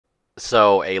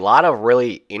So a lot of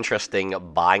really interesting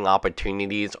buying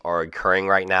opportunities are occurring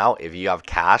right now. If you have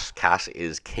cash, cash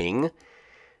is king.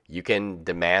 You can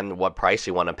demand what price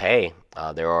you want to pay.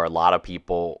 There are a lot of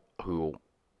people who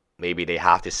maybe they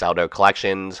have to sell their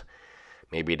collections.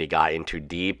 Maybe they got in too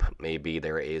deep. Maybe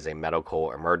there is a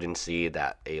medical emergency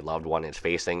that a loved one is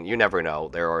facing. You never know.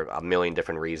 There are a million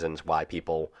different reasons why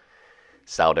people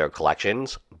sell their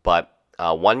collections. But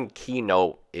one key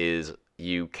note is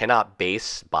you cannot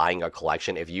base buying a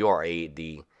collection. If you are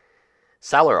the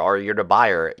seller or you're the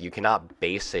buyer, you cannot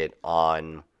base it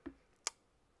on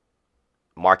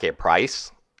market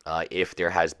price if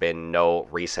there has been no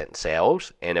recent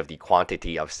sales and if the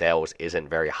quantity of sales isn't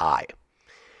very high.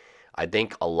 I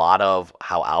think a lot of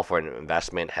how Alpha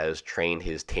Investment has trained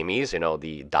his Timmys,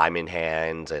 the diamond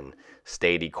hands and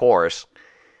stay the course,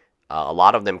 a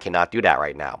lot of them cannot do that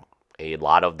right now. A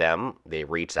lot of them, they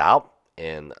reach out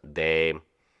and they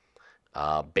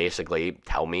basically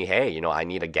tell me, hey, I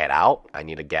need to get out. I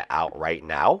need to get out right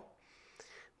now.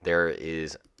 There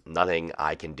is nothing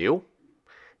I can do.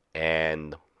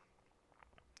 And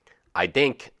I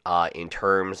think in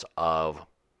terms of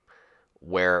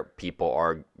where people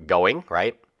are going,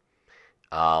 right?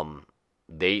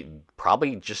 They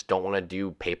probably just don't want to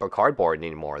do paper cardboard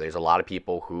anymore. There's a lot of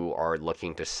people who are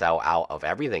looking to sell out of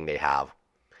everything they have.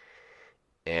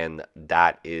 And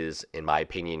that is, in my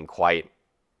opinion, quite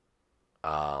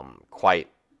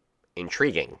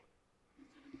intriguing.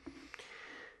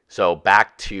 So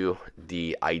back to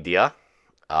the idea.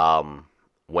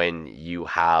 When you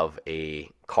have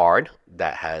a card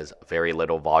that has very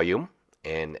little volume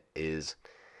and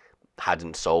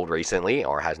hasn't sold recently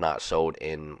or has not sold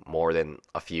in more than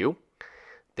a few,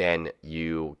 then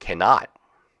you cannot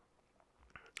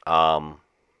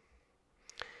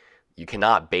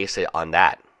base it on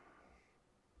that.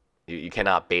 You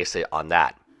cannot base it on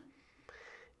that.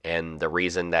 And the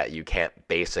reason that you can't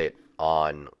base it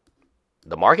on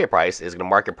the market price is the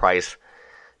market price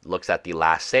looks at the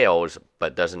last sales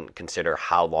but doesn't consider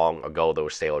how long ago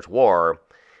those sales were,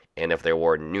 and if there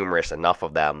were numerous enough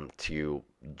of them to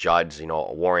judge,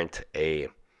 warrant a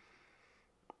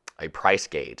price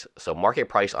gauge. So market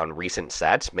price on recent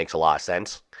sets makes a lot of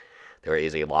sense. There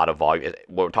is a lot of volume.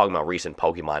 We're talking about recent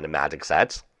Pokemon and Magic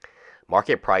sets.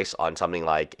 Market price on something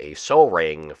like a Soul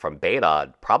Ring from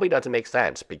Beta probably doesn't make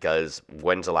sense because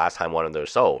when's the last time one of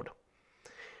those sold?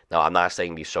 Now, I'm not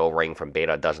saying the Soul Ring from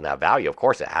Beta doesn't have value. Of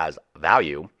course it has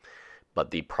value,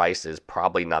 but the price is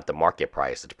probably not the market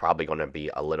price. It's probably going to be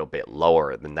a little bit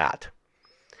lower than that.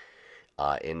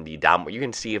 In the down, you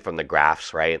can see it from the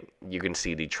graphs, right? You can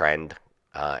see the trend.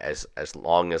 As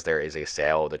long as there is a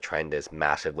sale, the trend is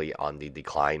massively on the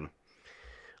decline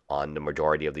on the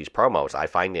majority of these promos. I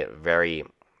find it very,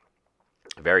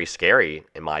 very scary,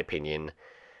 in my opinion,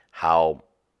 how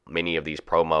many of these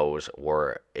promos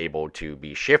were able to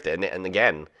be shifted. And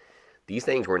again, these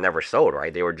things were never sold,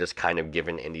 right? They were just kind of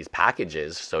given in these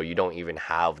packages, so you don't even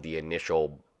have the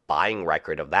initial buying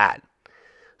record of that.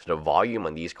 So the volume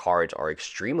on these cards are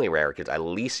extremely rare because at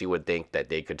least you would think that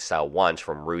they could sell once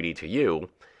from Rudy to you,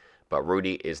 but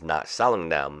Rudy is not selling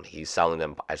them. He's selling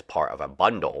them as part of a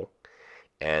bundle.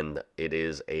 And it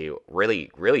is a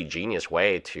really, really genius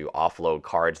way to offload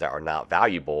cards that are not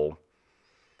valuable,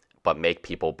 but make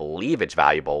people believe it's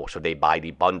valuable. So they buy the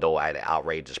bundle at an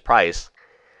outrageous price,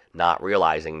 not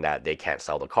realizing that they can't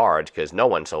sell the cards because no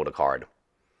one sold a card.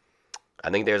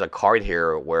 I think there's a card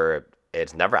here where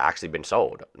it's never actually been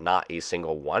sold. Not a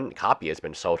single one copy has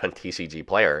been sold on TCG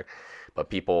Player, but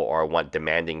people are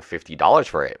demanding $50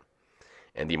 for it.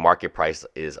 And the market price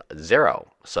is $0.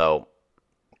 So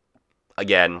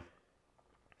again,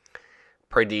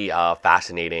 pretty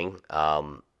fascinating.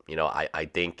 I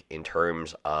think in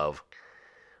terms of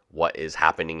what is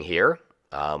happening here,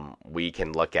 we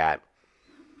can look at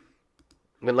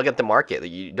the market.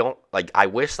 You don't I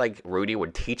wish Rudy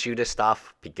would teach you this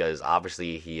stuff because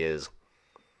obviously he's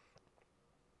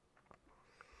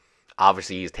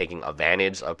taking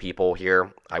advantage of people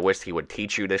here. I wish he would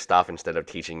teach you this stuff instead of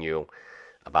teaching you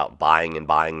about buying and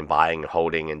buying and buying and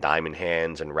holding and diamond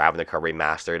hands and Ravnica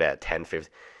remastered at $10.50.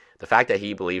 The fact that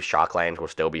he believes Shocklands will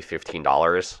still be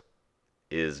 $15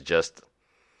 is just,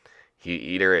 he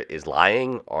either is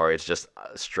lying or it's just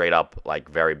straight up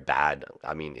very bad.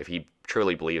 I mean, if he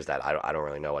truly believes that, I don't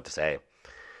really know what to say.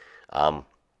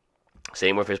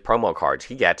 Same with his promo cards.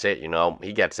 He gets it,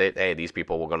 he gets it. Hey, these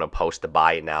people were going to post the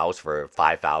buy it nows for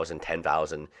 5,000,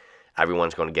 10,000.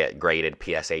 Everyone's going to get graded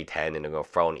PSA 10 and they're going to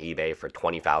throw on eBay for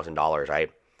 $20,000,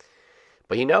 right?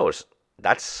 But he knows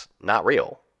that's not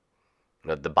real.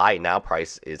 The buy it now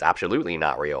price is absolutely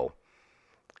not real.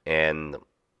 And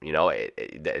You know,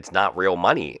 it's not real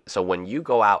money. So when you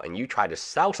go out and you try to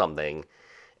sell something,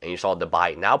 and you saw the buy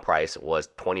it now price was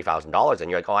 $20,000, and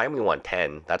you're like, oh, I only want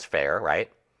 10. That's fair,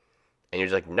 right? And you're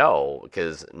just like, no,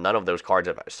 because none of those cards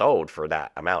have sold for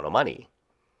that amount of money.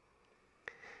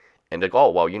 And they go, oh,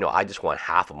 well, you know, I just want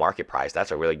half a market price.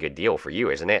 That's a really good deal for you,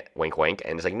 isn't it? Wink, wink.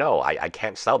 And it's like, no, I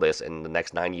can't sell this in the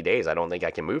next 90 days. I don't think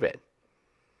I can move it.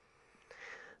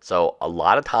 So a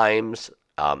lot of times,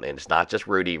 and it's not just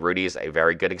Rudy. Rudy is a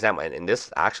very good example. And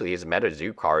this actually, his Meta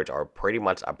Zoo cards are pretty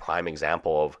much a prime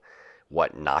example of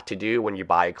what not to do when you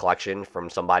buy a collection from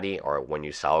somebody or when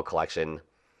you sell a collection.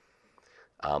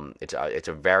 It's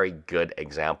a very good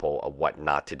example of what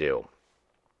not to do.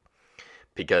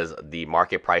 Because the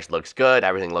market price looks good,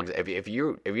 everything looks. If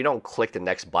you don't click the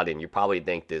next button, you probably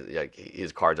think that like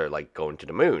his cards are like going to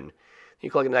the moon.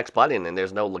 You click the next button and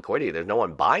there's no liquidity, there's no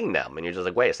one buying them, and you're just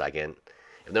like, wait a second.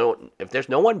 If there's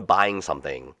no one buying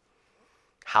something,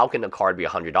 how can the card be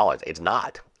 $100? It's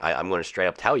not. I'm going to straight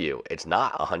up tell you, it's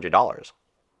not $100.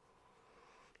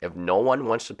 If no one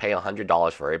wants to pay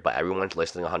 $100 for it, but everyone's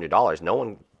listing $100, no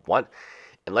one wants.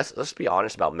 And let's be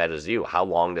honest about MetaZoo. How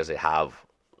long does it have?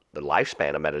 The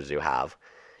lifespan of MetaZoo have,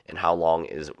 and how long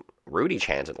is Rudy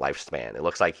Chan's lifespan? It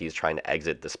looks like he's trying to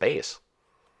exit the space.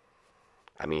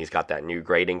 I mean, he's got that new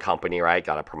grading company, right?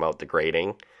 Got to promote the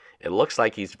grading. It looks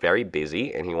like he's very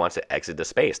busy and he wants to exit the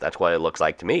space. That's what it looks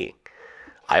like to me.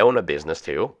 I own a business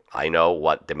too. I know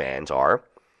what demands are,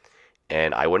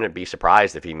 and I wouldn't be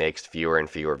surprised if he makes fewer and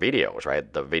fewer videos,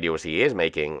 right? The videos he is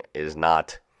making is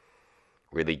not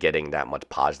really getting that much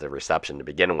positive reception to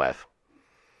begin with.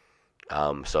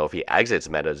 So if he exits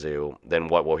MetaZoo, then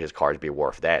what will his cards be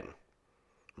worth then?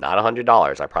 Not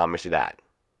 $100, I promise you that.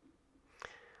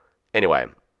 Anyway,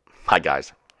 bye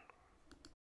guys.